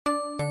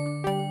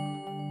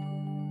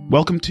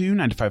Welcome to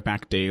 95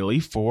 Mac Daily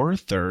for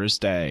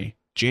Thursday,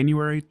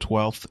 January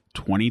 12th,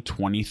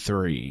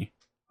 2023.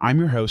 I'm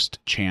your host,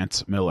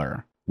 Chance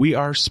Miller. We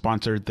are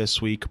sponsored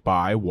this week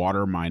by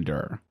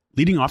Waterminder.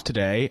 Leading off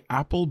today,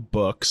 Apple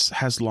Books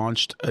has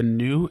launched a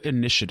new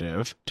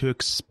initiative to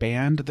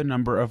expand the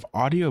number of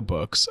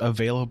audiobooks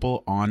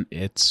available on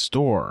its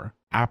store.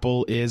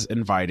 Apple is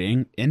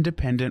inviting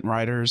independent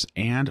writers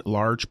and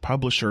large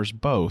publishers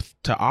both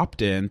to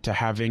opt in to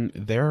having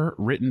their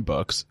written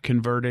books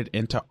converted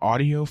into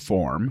audio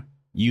form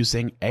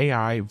using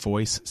AI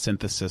voice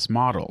synthesis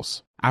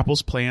models.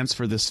 Apple's plans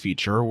for this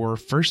feature were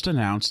first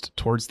announced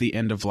towards the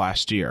end of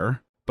last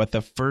year, but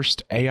the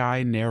first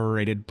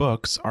AI-narrated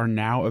books are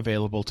now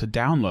available to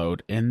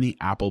download in the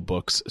Apple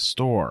Books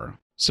store.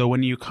 So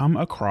when you come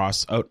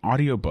across an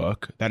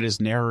audiobook that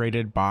is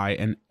narrated by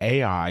an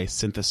AI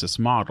synthesis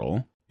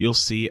model, you'll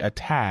see a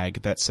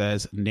tag that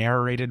says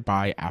narrated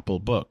by Apple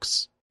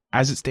Books.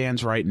 As it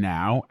stands right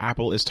now,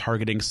 Apple is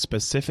targeting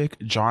specific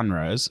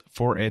genres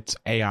for its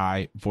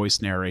AI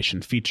voice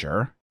narration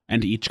feature,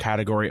 and each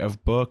category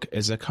of book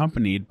is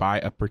accompanied by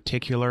a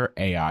particular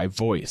AI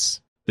voice.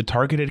 The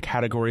targeted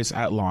categories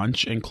at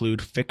launch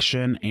include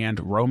fiction and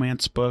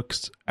romance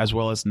books, as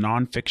well as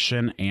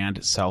nonfiction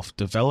and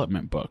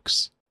self-development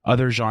books.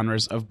 Other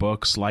genres of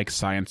books like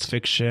science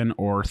fiction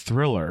or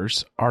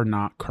thrillers are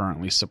not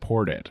currently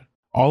supported.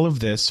 All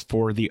of this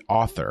for the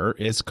author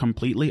is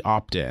completely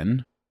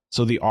opt-in,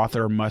 so the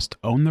author must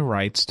own the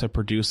rights to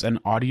produce an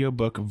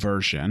audiobook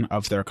version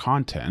of their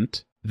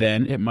content.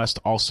 Then it must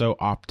also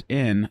opt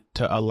in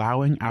to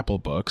allowing Apple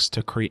Books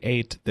to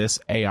create this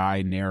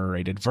AI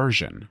narrated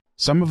version.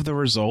 Some of the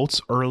results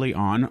early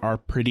on are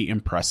pretty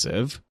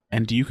impressive,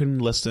 and you can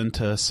listen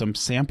to some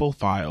sample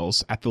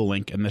files at the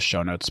link in the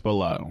show notes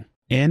below.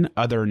 In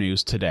other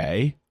news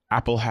today,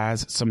 Apple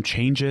has some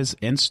changes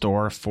in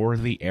store for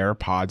the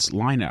AirPods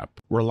lineup.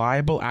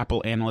 Reliable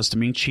Apple analyst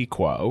Ming-Chi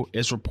Kuo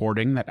is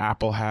reporting that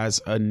Apple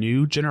has a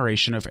new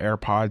generation of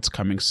AirPods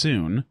coming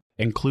soon,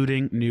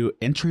 including new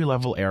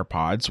entry-level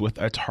AirPods with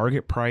a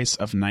target price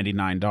of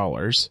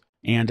 $99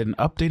 and an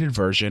updated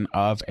version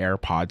of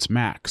AirPods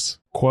Max.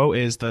 Kuo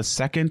is the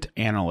second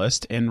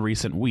analyst in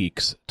recent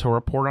weeks to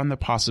report on the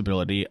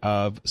possibility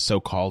of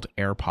so-called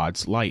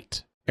AirPods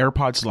Lite.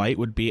 AirPods Lite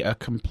would be a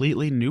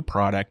completely new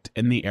product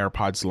in the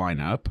AirPods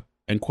lineup,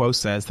 and Kuo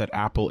says that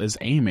Apple is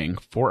aiming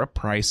for a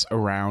price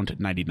around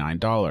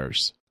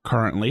 $99.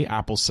 Currently,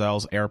 Apple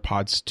sells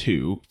AirPods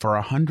 2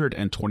 for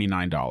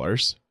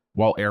 $129,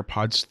 while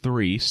AirPods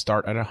 3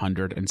 start at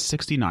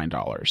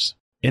 $169.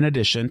 In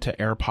addition to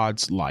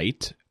AirPods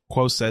Lite,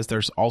 Kuo says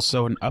there's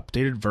also an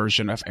updated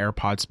version of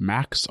AirPods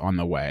Max on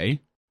the way.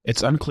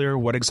 It's unclear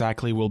what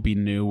exactly will be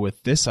new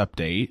with this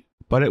update,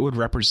 but it would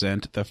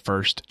represent the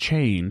first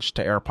change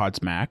to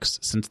AirPods Max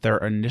since their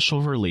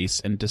initial release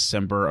in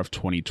December of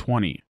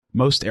 2020.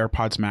 Most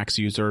AirPods Max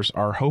users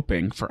are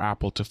hoping for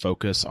Apple to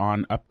focus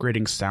on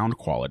upgrading sound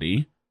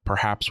quality,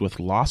 perhaps with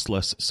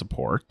lossless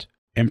support,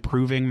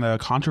 improving the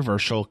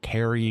controversial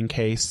carrying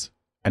case,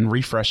 and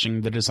refreshing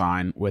the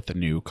design with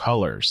new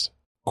colors.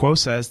 Kuo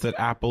says that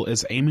Apple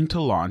is aiming to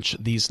launch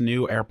these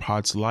new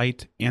AirPods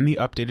Lite and the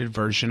updated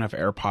version of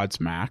AirPods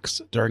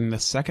Max during the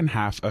second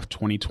half of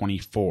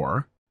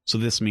 2024, so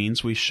this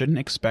means we shouldn't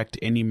expect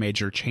any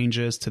major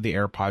changes to the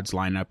AirPods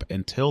lineup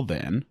until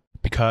then,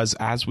 because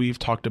as we've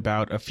talked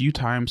about a few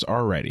times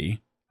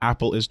already,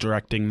 Apple is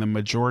directing the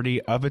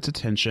majority of its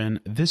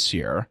attention this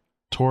year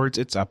towards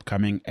its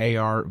upcoming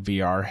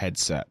AR/VR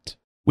headset.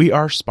 We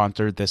are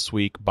sponsored this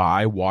week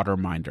by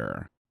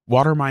Waterminder.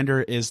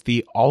 Waterminder is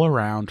the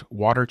all-around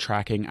water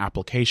tracking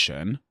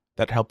application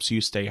that helps you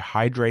stay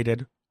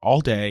hydrated all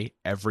day,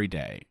 every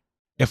day.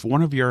 If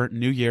one of your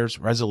New Year's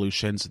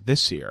resolutions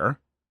this year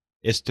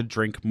is to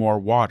drink more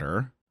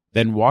water,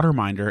 then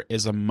Waterminder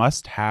is a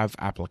must-have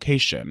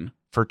application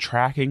for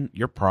tracking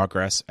your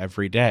progress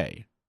every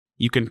day.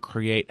 You can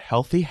create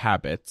healthy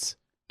habits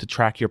to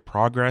track your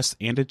progress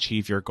and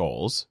achieve your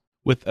goals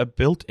with a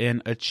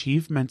built-in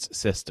achievements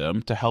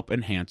system to help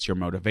enhance your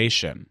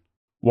motivation.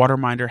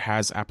 Waterminder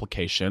has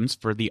applications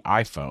for the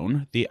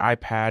iPhone, the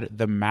iPad,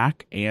 the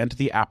Mac, and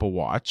the Apple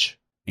Watch,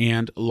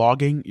 and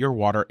logging your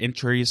water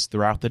entries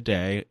throughout the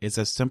day is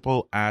as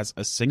simple as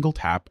a single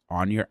tap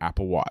on your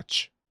Apple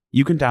Watch.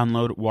 You can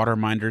download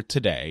Waterminder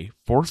today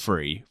for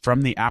free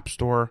from the App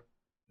Store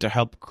to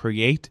help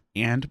create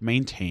and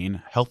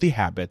maintain healthy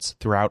habits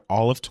throughout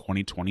all of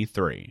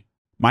 2023.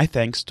 My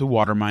thanks to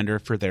Waterminder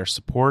for their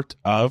support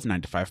of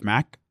 95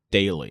 Mac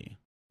Daily.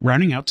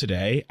 Rounding out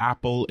today,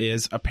 Apple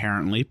is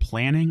apparently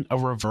planning a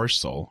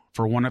reversal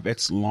for one of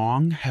its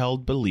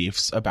long-held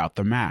beliefs about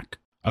the Mac.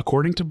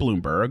 According to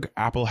Bloomberg,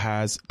 Apple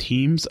has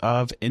teams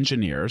of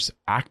engineers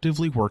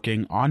actively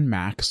working on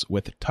Macs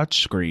with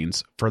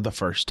touchscreens for the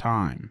first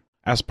time.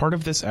 As part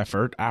of this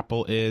effort,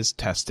 Apple is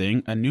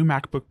testing a new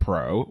MacBook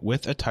Pro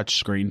with a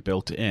touchscreen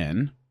built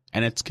in,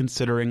 and it's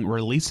considering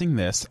releasing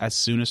this as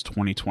soon as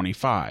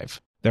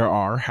 2025. There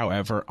are,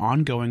 however,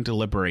 ongoing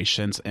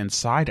deliberations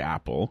inside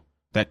Apple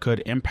that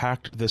could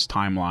impact this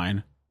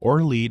timeline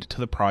or lead to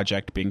the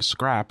project being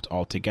scrapped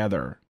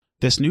altogether.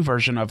 This new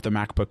version of the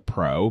MacBook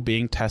Pro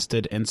being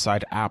tested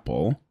inside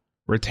Apple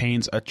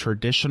retains a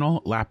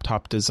traditional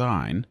laptop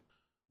design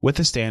with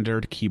a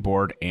standard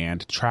keyboard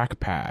and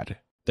trackpad.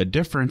 The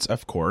difference,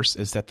 of course,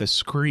 is that the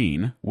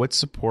screen would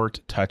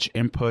support touch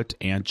input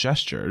and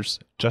gestures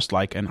just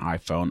like an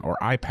iPhone or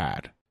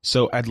iPad.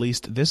 So at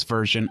least this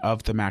version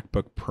of the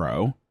MacBook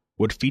Pro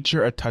would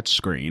feature a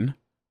touchscreen,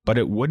 but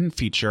it wouldn't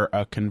feature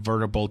a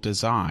convertible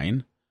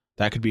design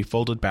that could be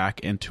folded back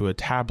into a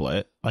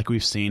tablet like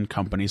we've seen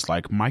companies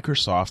like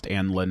Microsoft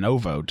and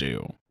Lenovo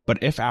do.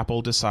 But if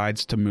Apple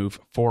decides to move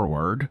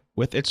forward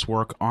with its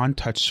work on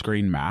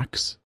touchscreen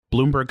Macs,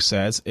 Bloomberg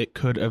says it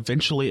could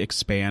eventually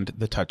expand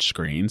the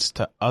touchscreens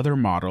to other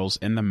models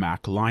in the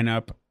Mac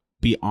lineup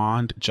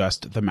beyond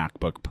just the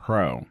MacBook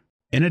Pro.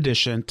 In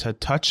addition to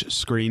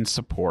touchscreen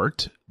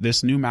support,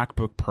 this new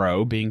MacBook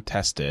Pro being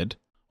tested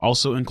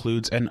also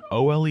includes an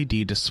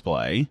OLED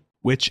display,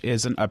 which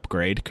is an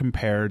upgrade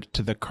compared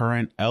to the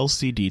current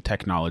LCD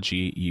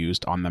technology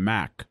used on the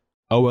Mac.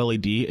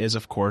 OLED is,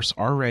 of course,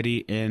 already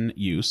in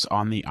use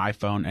on the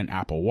iPhone and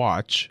Apple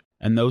Watch,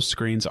 and those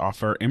screens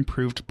offer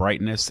improved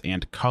brightness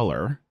and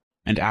color,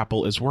 and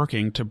Apple is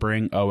working to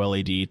bring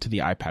OLED to the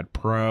iPad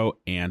Pro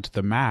and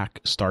the Mac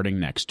starting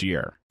next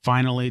year.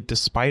 Finally,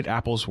 despite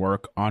Apple's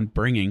work on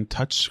bringing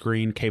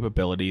touchscreen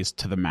capabilities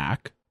to the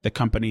Mac, the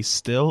company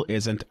still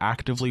isn't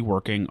actively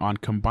working on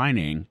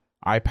combining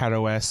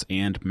iPadOS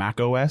and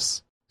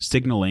macOS,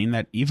 signaling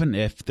that even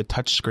if the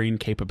touchscreen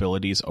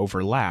capabilities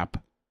overlap,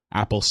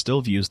 Apple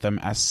still views them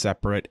as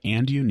separate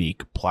and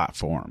unique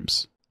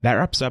platforms. That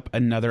wraps up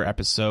another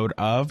episode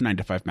of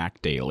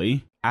 9to5Mac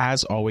Daily.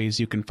 As always,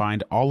 you can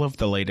find all of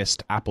the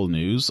latest Apple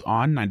news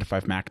on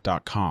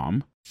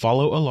 9to5mac.com.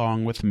 Follow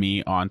along with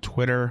me on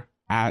Twitter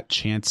at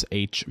Chance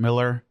H.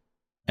 Miller,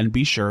 and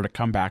be sure to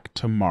come back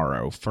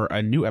tomorrow for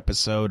a new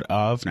episode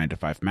of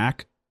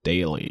 9to5Mac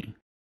Daily.